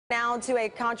Now to a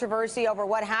controversy over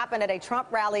what happened at a Trump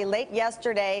rally late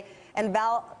yesterday in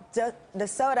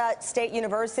Valdosta State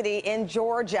University in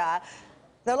Georgia.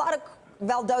 There are a lot of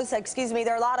There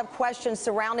are a lot of questions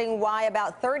surrounding why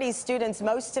about 30 students,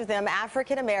 most of them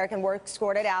African American, were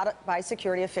escorted out by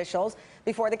security officials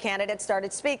before the candidates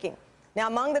started speaking. Now,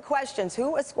 among the questions,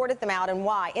 who escorted them out and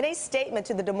why? In a statement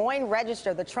to the Des Moines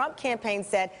Register, the Trump campaign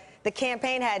said the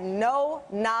campaign had no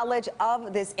knowledge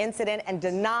of this incident and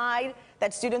denied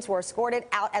that students were escorted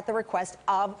out at the request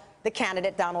of the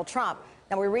candidate Donald Trump.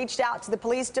 Now, we reached out to the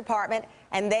police department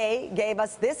and they gave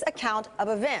us this account of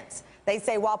events. They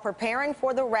say while preparing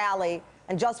for the rally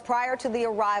and just prior to the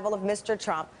arrival of Mr.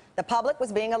 Trump, the public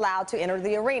was being allowed to enter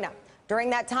the arena. During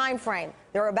that time frame,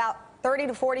 there were about 30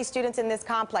 to 40 students in this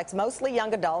complex, mostly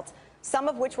young adults, some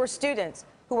of which were students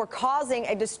who were causing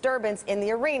a disturbance in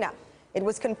the arena. It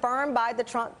was confirmed by the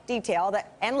Trump detail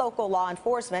and local law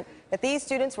enforcement that these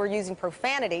students were using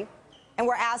profanity and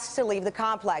were asked to leave the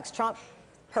complex. Trump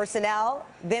personnel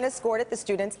then escorted the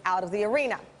students out of the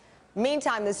arena.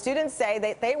 Meantime, the students say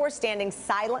that they were standing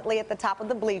silently at the top of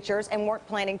the bleachers and weren't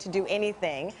planning to do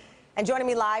anything. And joining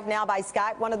me live now by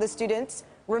Skype, one of the students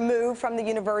removed from the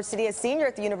university, a senior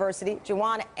at the university,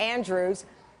 Juwan Andrews,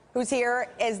 who's here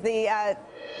is the,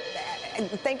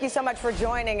 thank you so much for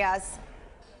joining us.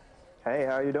 Hey,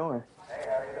 how are you doing?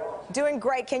 Doing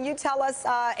great. Can you tell us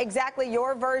exactly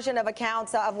your version of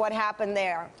accounts of what happened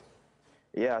there?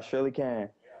 Yeah, I surely can.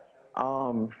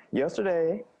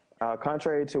 Yesterday,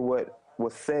 contrary to what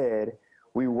was said,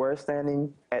 we were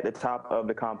standing at the top of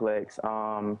the complex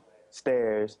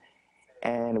stairs,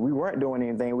 and we weren't doing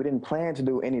anything. We didn't plan to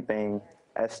do anything.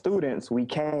 As students, we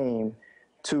came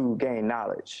to gain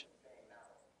knowledge.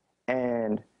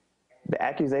 And the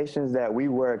accusations that we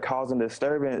were causing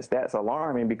disturbance, that's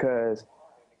alarming because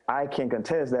I can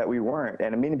contest that we weren't,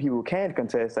 and many people can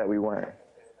contest that we weren't.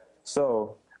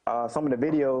 So some of the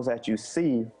videos that you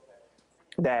see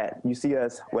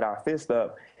us with our fist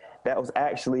up, that was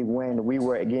actually when we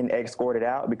were getting escorted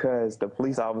out because the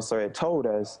police officer had told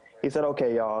us, he said,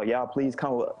 okay, y'all please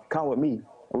come with me.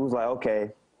 We was like, okay,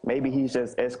 maybe he's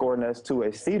just escorting us to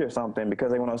a seat or something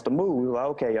because they want us to move. We were like,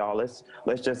 okay, y'all, let's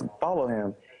just follow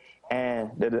him.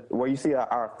 And where you see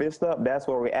our fist up, that's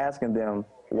where we're asking them,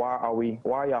 why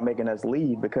are y'all making us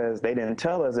leave? Because they didn't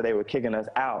tell us that they were kicking us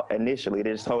out initially.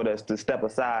 They just told us to step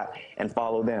aside and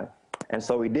follow them. And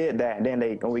so we did that. And then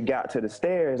when we got to the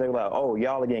stairs, they were like, oh,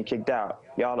 y'all are getting kicked out.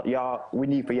 We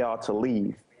need for y'all to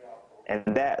leave. And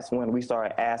that's when we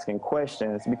started asking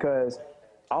questions because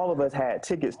all of us had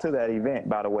tickets to that event,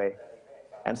 by the way.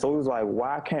 And so it was like,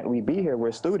 why can't we be here?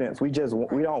 We're students. We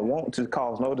don't want to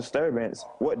cause no disturbance.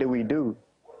 What do?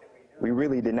 We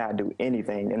really did not do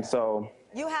anything. And so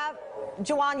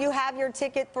Juwan, you have your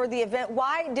ticket for the event.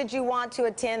 Why did you want to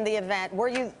attend the event?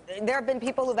 There have been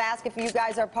people who've asked if you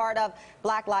guys are part of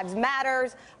Black Lives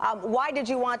Matters. Why did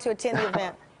you want to attend the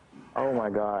event? Oh my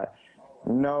God.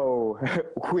 No,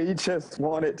 we just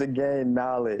wanted to gain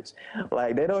knowledge.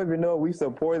 Like, they don't even know we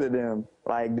supported them.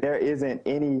 Like, there isn't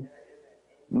any.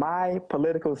 My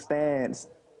political stance,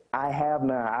 I have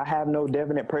none. I have no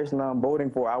definite person I'm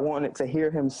voting for. I wanted to hear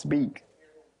him speak.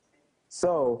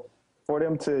 So for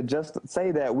them to just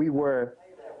say that we were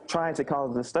trying to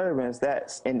cause disturbance,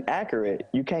 that's inaccurate.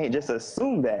 You can't just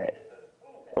assume that.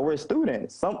 But we're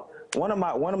students. One of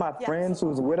my friends who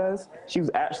was with us, she was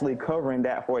actually covering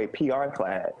that for a PR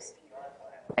class.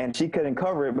 And she couldn't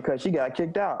cover it because she got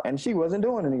kicked out and she wasn't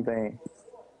doing anything.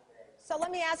 So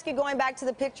let me ask you, going back to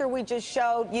the picture we just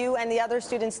showed, you and the other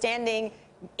students standing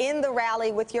in the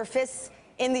rally with your fists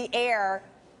in the air.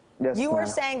 Yes, you were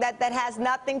saying that that has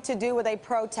nothing to do with a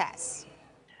protest.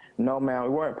 No, ma'am, we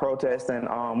weren't protesting.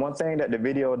 One thing that the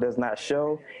video does not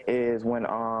show is when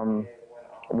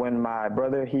my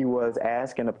brother, he was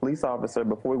asking a police officer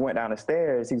before we went down the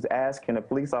stairs, he was asking a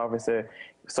police officer,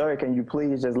 sir, can you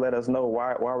please just let us know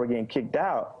why we're getting kicked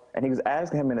out? And he was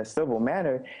asking him in a civil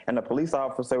manner, and the police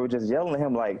officer was just yelling at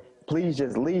him like, please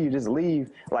just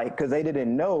leave, like, because they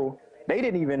didn't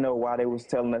even know why they was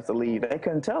telling us to leave. They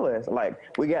couldn't tell us. Like,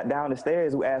 we got down the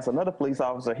stairs, we asked another police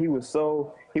officer, he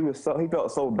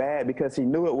felt so bad because he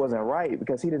knew it wasn't right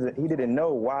because he didn't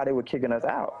know why they were kicking us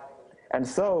out. And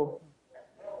so,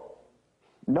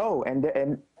 no,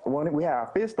 and when we had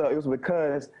our fist up, it was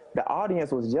because the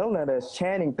audience was yelling at us,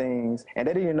 chanting things, and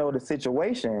they didn't know the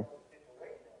situation.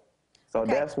 So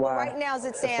okay. That's why. Well, right now, as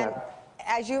it stands,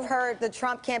 as you've heard, the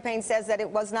Trump campaign says that it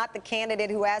was not the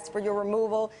candidate who asked for your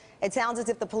removal. It sounds as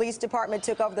if the police department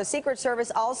took over. The Secret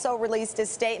Service also released a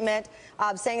statement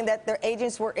saying that their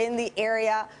agents were in the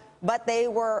area. but they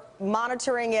were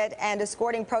monitoring it, and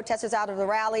escorting protesters out of the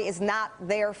rally is not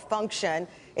their function.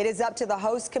 It is up to the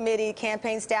host committee,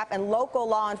 campaign staff, and local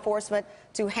law enforcement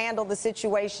to handle the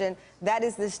situation. That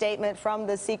is the statement from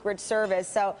the Secret Service.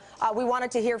 So we wanted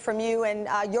to hear from you and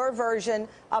your version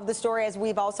of the story, as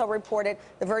we've also reported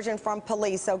the version from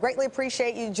police. So greatly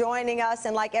appreciate you joining us.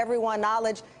 And like everyone,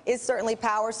 knowledge is certainly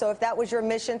power. So if that was your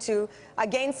mission to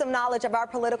gain some knowledge of our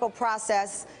political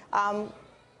process, I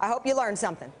hope you learned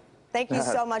something. Thank you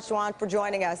so much, Juan, for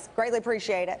joining us. Greatly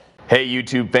appreciate it. Hey,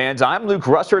 YouTube fans, I'm Luke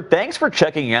Russer. Thanks for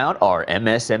checking out our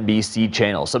MSNBC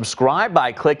channel. Subscribe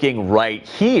by clicking right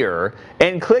here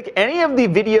and click any of the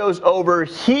videos over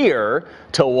here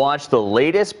to watch the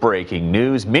latest breaking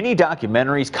news, mini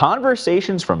documentaries,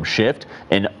 conversations from Shift,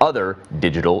 and other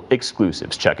digital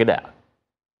exclusives. Check it out.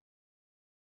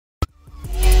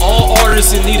 All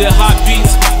artists in need of hot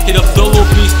beats, hit up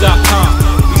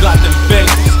dolobeats.com. We got them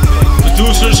bangers.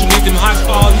 Producers who need them high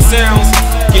quality sounds,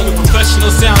 get your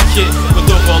professional sound kit with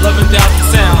over 11,000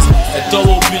 sounds at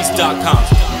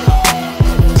dolobeats.com.